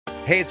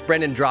Hey, it's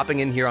Brendan dropping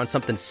in here on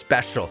something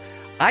special.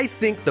 I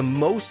think the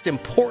most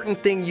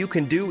important thing you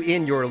can do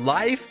in your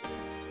life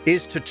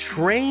is to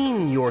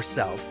train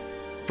yourself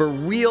for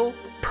real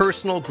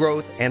personal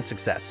growth and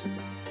success.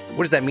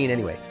 What does that mean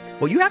anyway?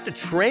 Well, you have to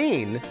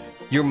train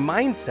your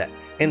mindset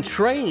and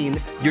train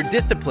your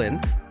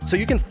discipline so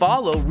you can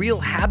follow real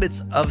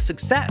habits of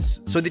success,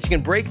 so that you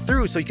can break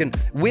through, so you can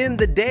win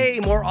the day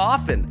more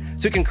often,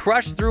 so you can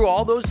crush through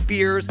all those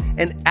fears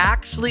and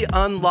actually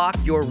unlock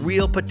your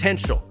real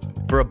potential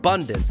for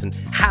abundance and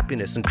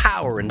happiness and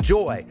power and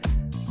joy.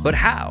 But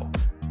how?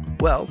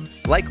 Well,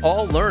 like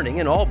all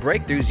learning and all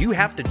breakthroughs, you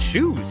have to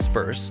choose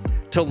first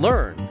to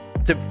learn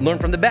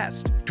from the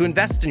best, to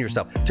invest in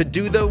yourself, to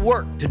do the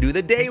work, to do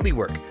the daily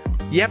work.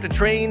 You have to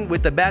train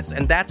with the best,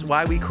 and that's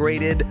why we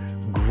created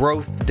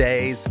Growth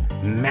Day's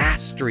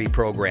Mastery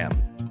Program.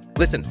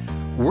 Listen,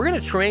 we're going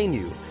to train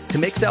you to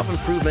make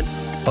self-improvement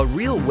a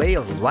real way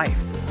of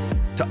life,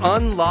 to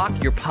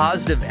unlock your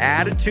positive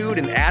attitude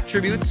and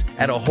attributes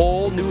at a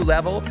whole new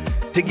level,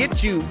 to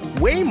get you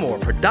way more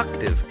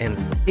productive and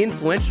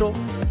influential,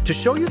 to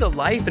show you the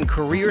life and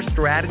career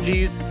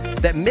strategies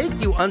that make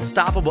you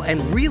unstoppable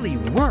and really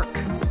work.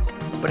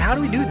 But how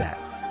do we do that?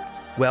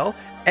 Well,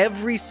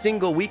 every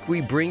single week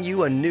we bring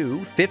you a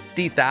new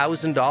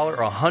 $50,000 or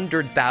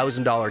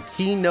 $100,000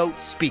 keynote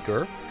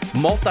speaker,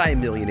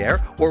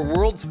 multimillionaire, or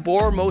world's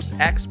foremost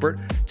expert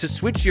to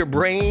switch your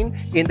brain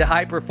into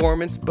high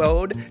performance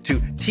mode,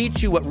 to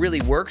teach you what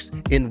really works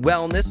in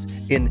wellness,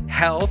 in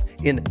health,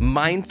 in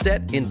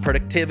mindset, in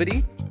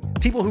productivity.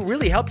 People who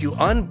really help you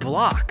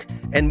unblock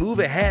and move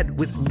ahead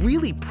with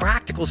really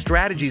practical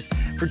strategies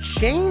for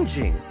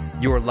changing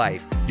your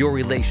life, your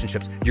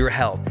relationships, your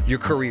health, your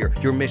career,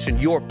 your mission,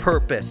 your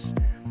purpose.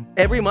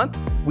 Every month,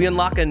 we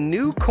unlock a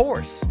new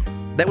course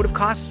that would have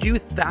cost you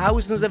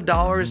thousands of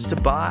dollars to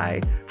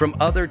buy from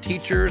other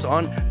teachers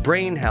on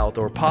brain health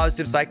or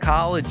positive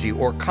psychology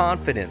or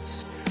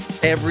confidence.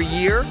 Every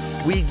year,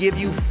 we give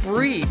you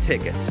free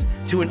tickets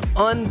to an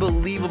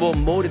unbelievable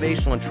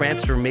motivational and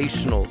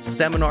transformational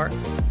seminar.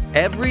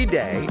 Every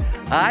day,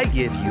 I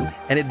give you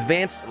an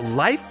advanced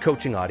life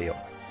coaching audio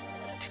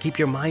to keep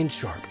your mind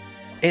sharp,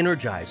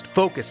 energized,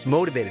 focused,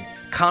 motivated,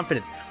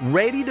 confident,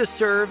 ready to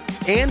serve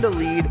and to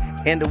lead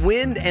and to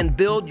win and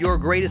build your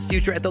greatest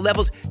future at the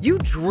levels you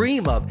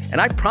dream of. And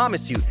I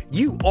promise you,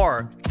 you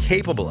are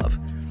capable of.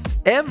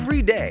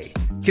 Every day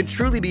can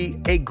truly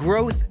be a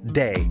growth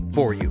day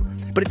for you.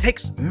 But it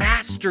takes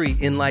mastery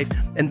in life,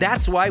 and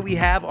that's why we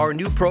have our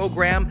new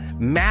program,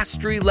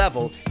 Mastery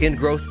Level in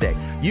Growth Day.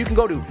 You can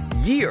go to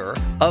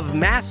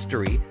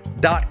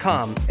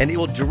yearofmastery.com, and it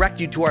will direct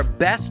you to our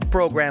best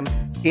program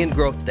in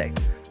Growth Day.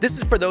 This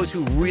is for those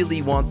who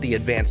really want the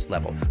advanced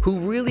level, who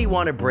really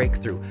want to break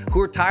through,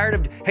 who are tired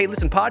of, hey,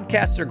 listen,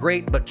 podcasts are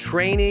great, but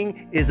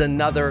training is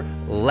another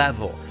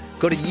level.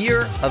 Go to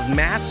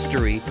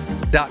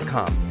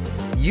yearofmastery.com.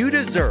 You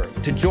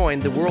deserve to join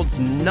the world's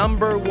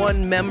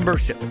 #1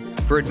 membership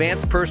for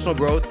advanced personal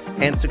growth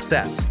and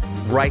success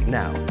right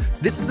now.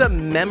 This is a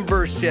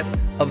membership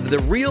of the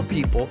real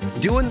people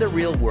doing the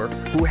real work,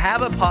 who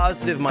have a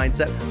positive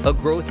mindset, a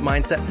growth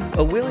mindset,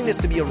 a willingness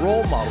to be a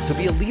role model, to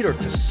be a leader,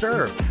 to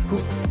serve, who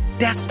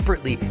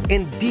desperately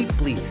and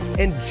deeply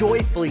and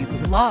joyfully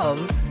love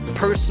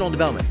personal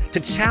development, to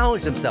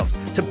challenge themselves,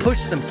 to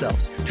push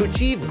themselves, to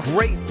achieve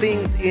great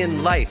things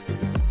in life.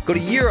 Go to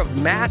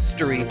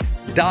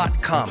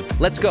yearofmastery.com.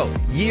 Let's go.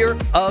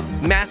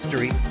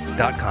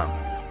 yearofmastery.com.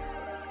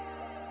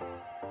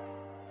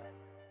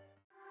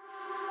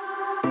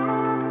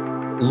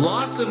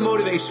 Loss of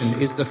motivation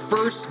is the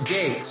first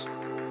gate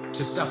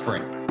to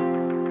suffering.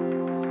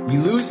 You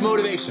lose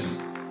motivation.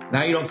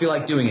 Now you don't feel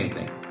like doing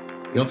anything.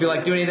 You don't feel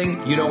like doing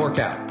anything, you don't work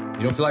out.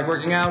 You don't feel like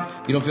working out,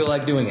 you don't feel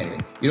like doing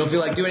anything. You don't feel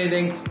like doing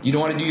anything, you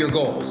don't want to do your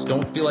goals.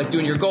 Don't feel like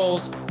doing your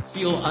goals,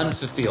 feel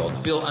unfulfilled.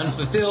 Feel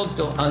unfulfilled,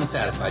 feel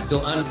unsatisfied.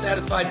 Feel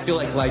unsatisfied, feel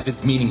like life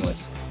is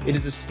meaningless. It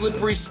is a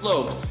slippery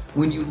slope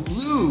when you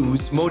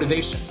lose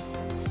motivation.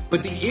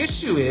 But the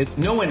issue is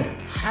no one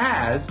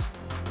has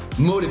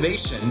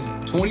motivation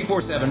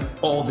 24/7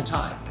 all the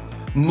time.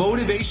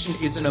 Motivation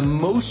is an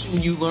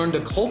emotion you learn to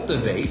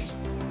cultivate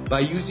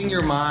by using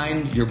your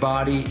mind, your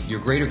body,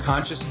 your greater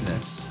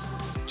consciousness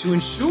to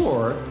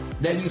ensure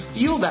that you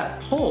feel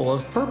that pull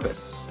of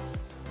purpose,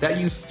 that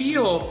you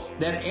feel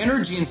that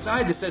energy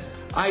inside that says,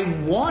 I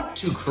want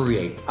to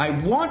create, I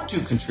want to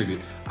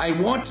contribute, I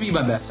want to be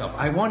my best self,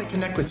 I want to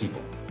connect with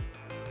people.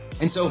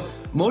 And so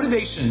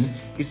motivation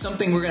is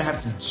something we're going to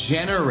have to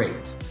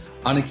generate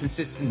on a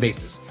consistent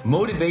basis.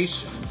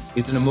 Motivation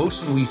is an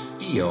emotion we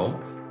feel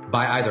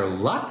by either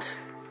luck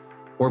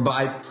or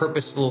by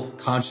purposeful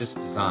conscious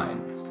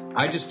design.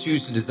 I just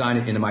choose to design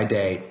it into my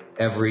day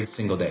every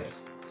single day.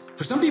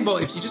 For some people,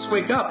 if you just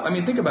wake up, I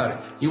mean, think about it.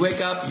 You wake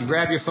up, you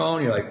grab your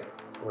phone, you're like,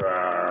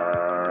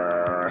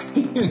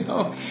 you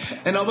know,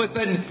 and all of a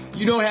sudden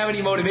you don't have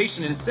any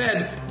motivation.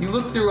 Instead, you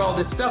look through all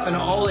this stuff and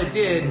all it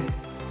did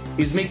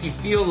is make you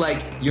feel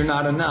like you're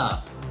not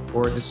enough,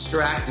 or it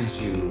distracted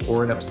you,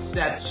 or it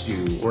upset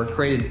you, or it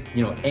created,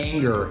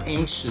 anger or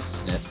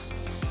anxiousness.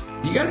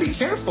 you got to be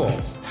careful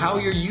how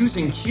you're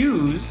using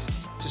cues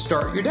to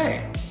start your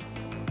day.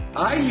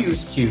 I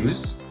use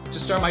cues to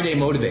start my day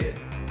motivated.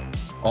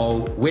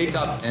 I'll wake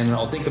up and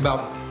I'll think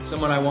about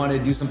someone I want to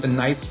do something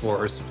nice for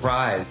or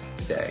surprise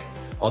today.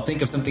 I'll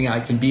think of something I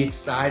can be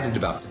excited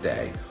about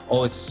today.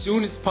 I'll, as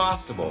soon as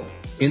possible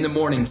in the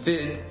morning,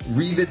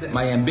 revisit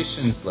my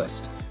ambitions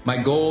list, my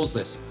goals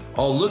list.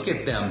 I'll look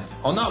at them.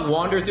 I'll not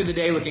wander through the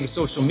day looking at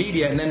social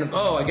media and then,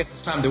 oh, I guess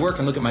it's time to work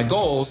and look at my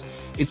goals.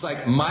 It's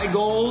like my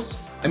goals,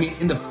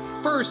 in the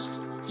first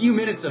few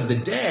minutes of the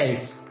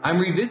day, I'm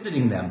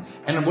revisiting them.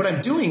 And what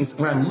I'm doing is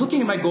when I'm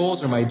looking at my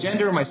goals or my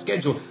agenda or my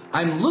schedule,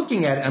 I'm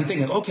looking at it and I'm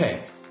thinking,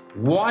 okay,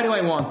 why do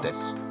I want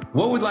this?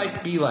 What would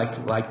life be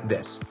like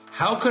this?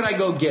 How could I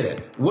go get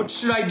it? What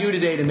should I do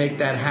today to make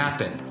that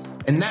happen?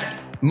 And that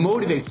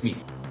motivates me.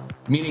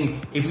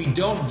 Meaning, if we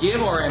don't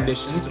give our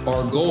ambitions,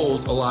 our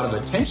goals, a lot of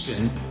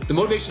attention, the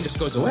motivation just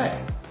goes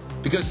away.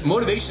 Because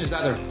motivation is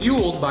either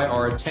fueled by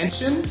our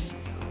attention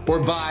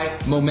or by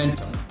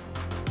momentum,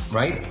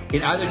 right?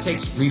 It either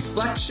takes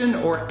reflection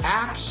or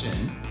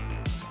action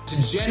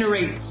to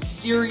generate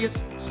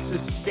serious,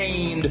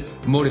 sustained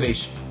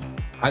motivation.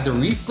 Either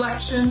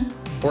reflection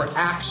or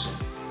action.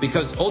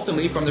 Because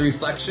ultimately, from the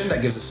reflection,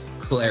 that gives us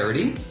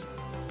clarity,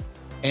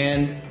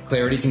 and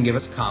clarity can give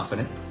us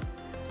confidence.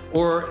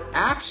 Or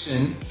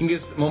action can give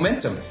us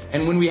momentum.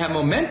 And when we have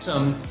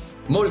momentum,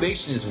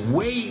 motivation is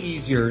way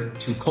easier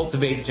to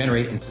cultivate,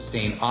 generate, and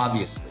sustain,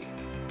 obviously.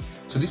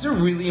 So these are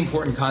really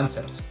important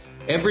concepts.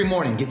 Every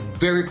morning, get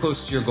very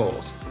close to your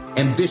goals,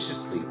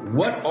 ambitiously.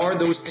 What are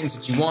those things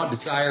that you want,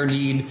 desire,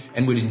 need,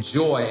 and would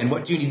enjoy, and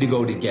what do you need to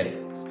go to get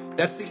it?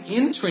 That's the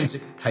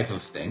intrinsic type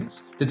of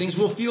things, the things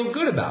we'll feel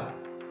good about,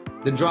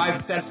 that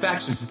drive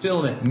satisfaction,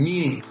 fulfillment,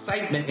 meaning,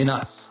 excitement in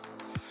us.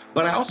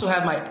 But I also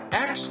have my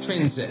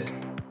extrinsic,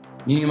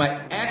 meaning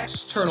my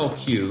external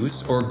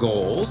cues or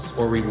goals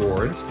or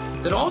rewards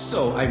that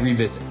also I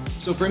revisit.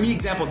 So for me,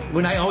 example,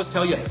 when I always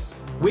tell you,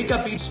 wake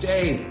up each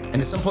day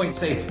and at some point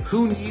say,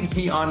 who needs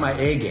me on my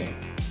A game?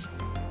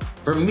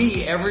 For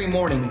me, every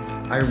morning,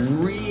 I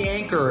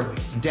re-anchor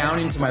down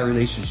into my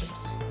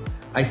relationships.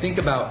 I think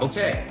about,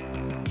 okay,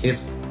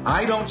 if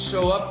I don't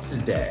show up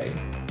today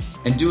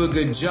and do a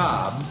good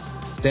job,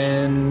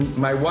 then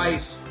my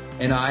wife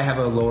and I have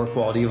a lower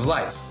quality of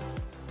life.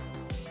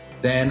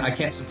 Then I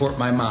can't support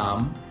my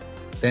mom.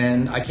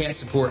 Then I can't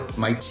support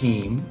my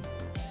team.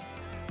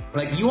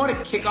 Like, you want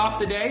to kick off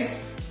the day?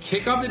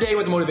 Kick off the day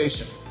with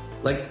motivation.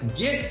 Like,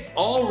 get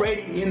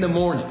already in the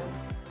morning,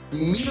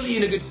 immediately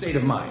in a good state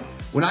of mind.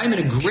 When I'm in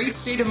a great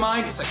state of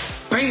mind, it's like,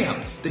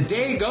 bam, the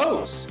day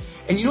goes.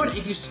 And you know what?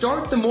 If you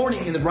start the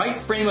morning in the right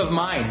frame of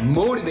mind,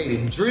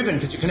 motivated, driven,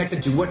 because you're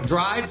connected to what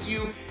drives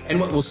you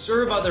and what will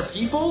serve other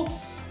people,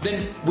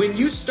 then when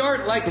you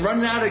start like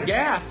running out of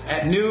gas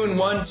at noon,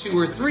 1, 2,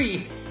 or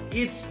 3,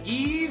 it's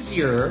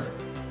easier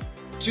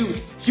to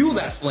fuel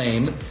that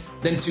flame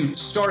than to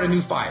start a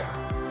new fire.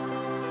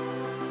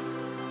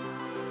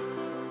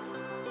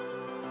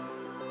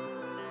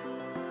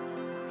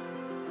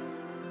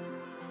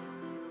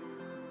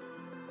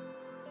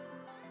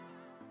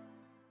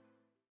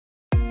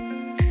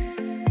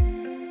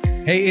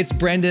 Hey, it's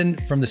Brendan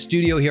from the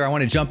studio here. I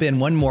want to jump in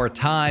one more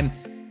time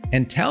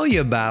and tell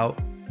you about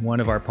one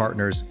of our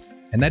partners,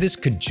 and that is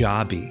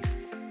Kajabi.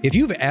 If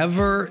you've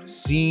ever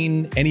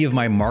seen any of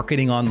my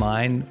marketing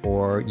online,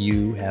 or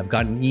you have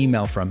gotten an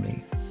email from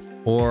me,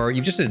 or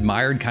you've just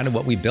admired kind of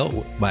what we built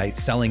by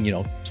selling,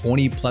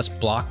 20 plus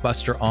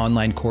blockbuster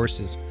online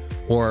courses,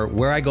 or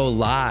where I go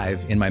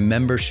live in my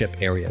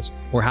membership areas,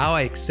 or how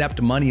I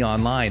accept money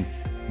online,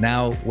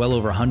 now well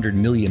over $100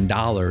 million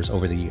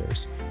over the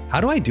years. How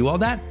do I do all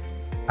that?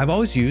 I've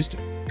always used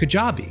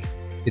Kajabi.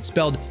 It's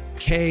spelled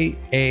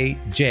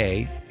Kajabi.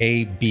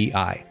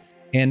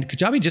 And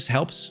Kajabi just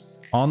helps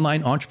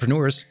online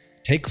entrepreneurs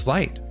take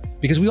flight,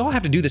 because we all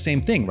have to do the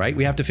same thing, right?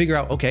 We have to figure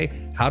out, okay,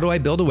 how do I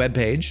build a web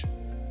page?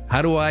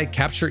 How do I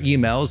capture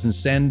emails and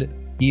send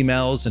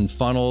emails and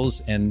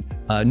funnels and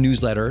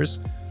newsletters?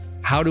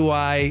 How do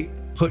I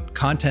put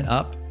content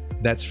up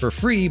that's for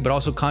free, but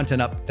also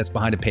content up that's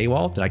behind a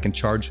paywall that I can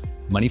charge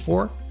money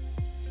for?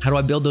 How do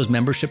I build those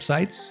membership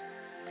sites?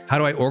 How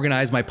do I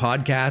organize my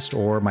podcast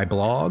or my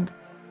blog?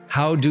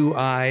 How do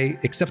I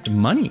accept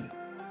money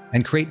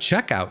and create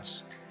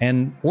checkouts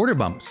and order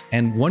bumps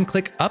and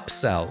one-click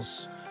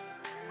upsells?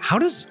 How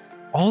does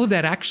all of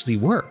that actually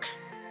work?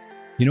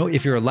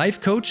 If you're a life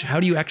coach, how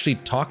do you actually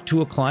talk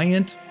to a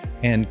client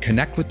and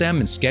connect with them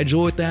and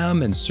schedule with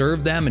them and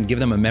serve them and give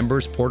them a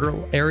members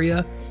portal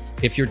area?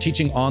 If you're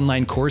teaching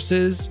online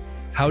courses,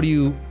 how do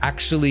you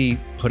actually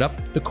put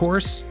up the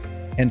course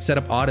and set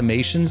up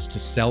automations to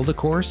sell the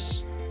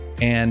course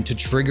and to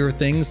trigger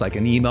things like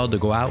an email to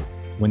go out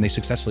when they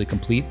successfully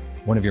complete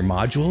one of your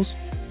modules?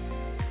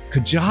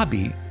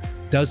 Kajabi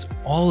does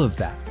all of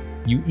that.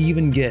 You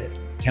even get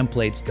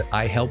templates that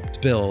I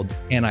helped build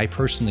and I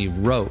personally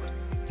wrote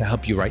to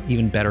help you write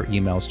even better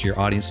emails to your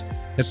audience.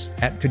 That's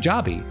at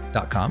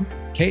kajabi.com,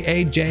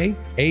 Kajabi.com.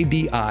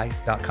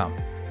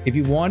 If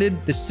you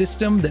wanted the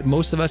system that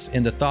most of us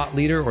in the thought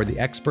leader or the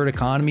expert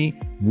economy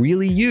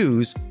really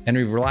use and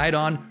we've relied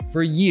on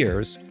for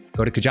years,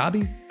 go to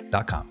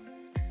kajabi.com.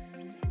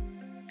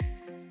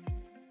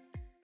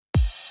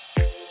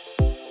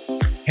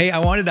 Hey, I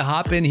wanted to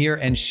hop in here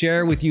and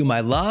share with you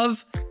my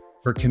love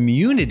for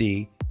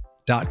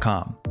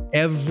community.com.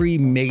 Every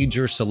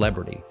major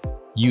celebrity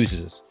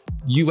uses this.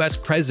 US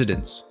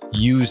presidents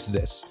use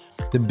this.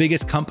 The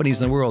biggest companies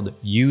in the world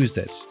use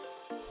this.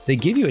 They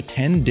give you a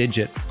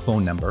 10-digit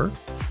phone number,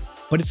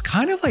 but it's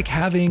kind of like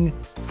having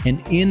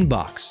an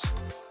inbox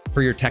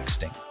for your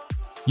texting.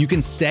 You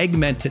can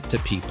segment it to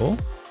people,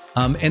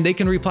 and they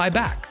can reply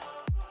back.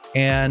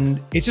 And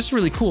it's just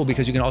really cool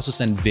because you can also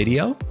send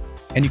video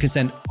and you can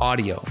send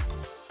audio.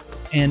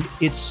 And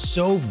it's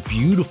so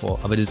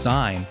beautiful of a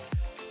design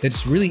that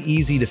it's really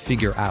easy to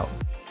figure out.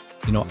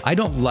 You know, I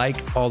don't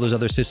like all those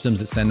other systems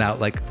that send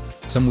out like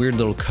some weird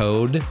little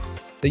code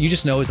that you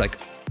just know is like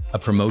a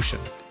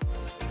promotion.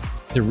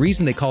 The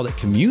reason they called it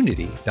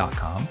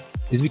community.com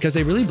is because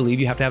they really believe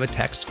you have to have a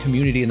text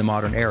community in the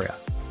modern era.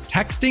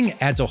 Texting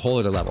adds a whole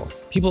other level.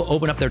 People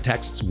open up their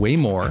texts way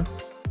more.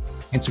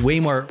 It's way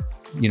more,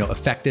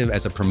 effective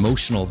as a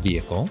promotional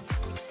vehicle.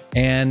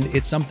 And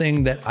it's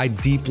something that I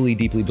deeply,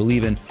 deeply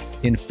believe in.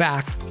 In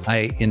fact,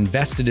 I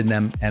invested in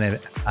them and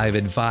I've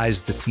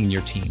advised the senior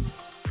team.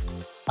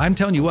 I'm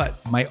telling you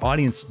what, my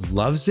audience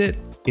loves it.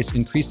 It's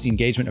increased the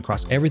engagement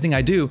across everything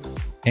I do.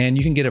 And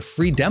you can get a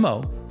free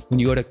demo when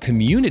you go to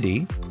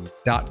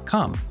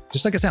community.com.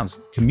 Just like it sounds,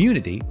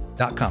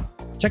 community.com.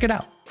 Check it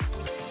out.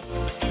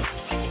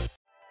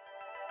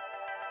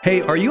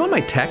 Hey, are you on my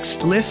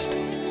text list?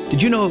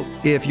 Did you know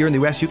if you're in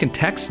the US, you can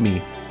text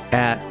me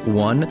at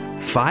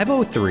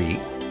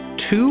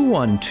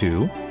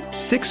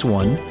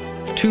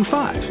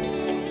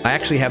 1-503-212-6125. I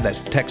actually have that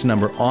text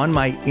number on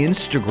my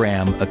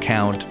Instagram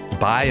account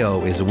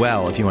bio as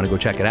well, if you want to go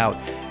check it out.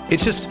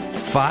 It's just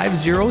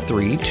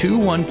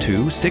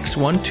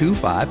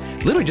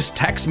 503-212-6125. Literally just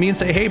text me and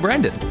say, hey,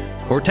 Brendan.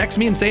 Or text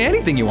me and say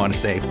anything you want to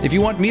say. If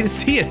you want me to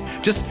see it,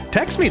 just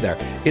text me there.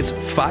 It's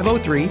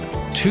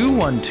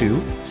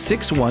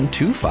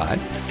 503-212-6125.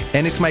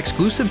 And it's my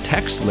exclusive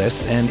text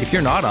list. And if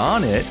you're not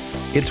on it,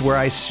 it's where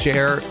I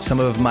share some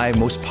of my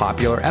most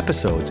popular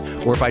episodes.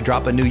 Or if I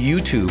drop a new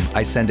YouTube,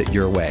 I send it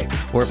your way.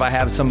 Or if I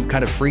have some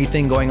kind of free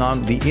thing going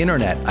on the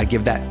internet, I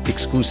give that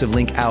exclusive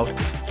link out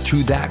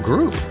to that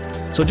group.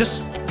 So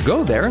just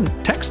go there and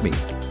text me,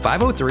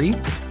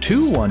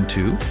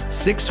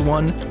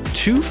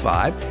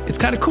 503-212-6125. It's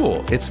kind of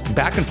cool. It's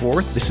back and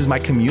forth. This is my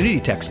community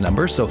text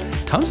number. So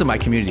tons of my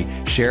community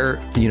share,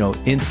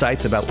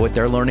 insights about what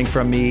they're learning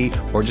from me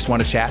or just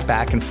want to chat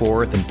back and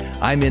forth. And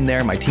I'm in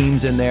there, my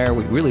team's in there.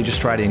 We really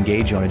just try to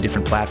engage you on a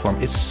different platform.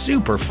 It's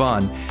super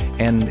fun.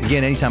 And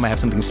again, anytime I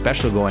have something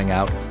special going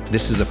out,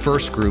 this is the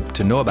first group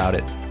to know about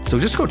it. So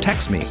just go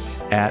text me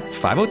at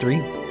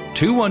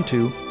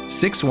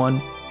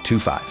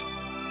 503-212-6125.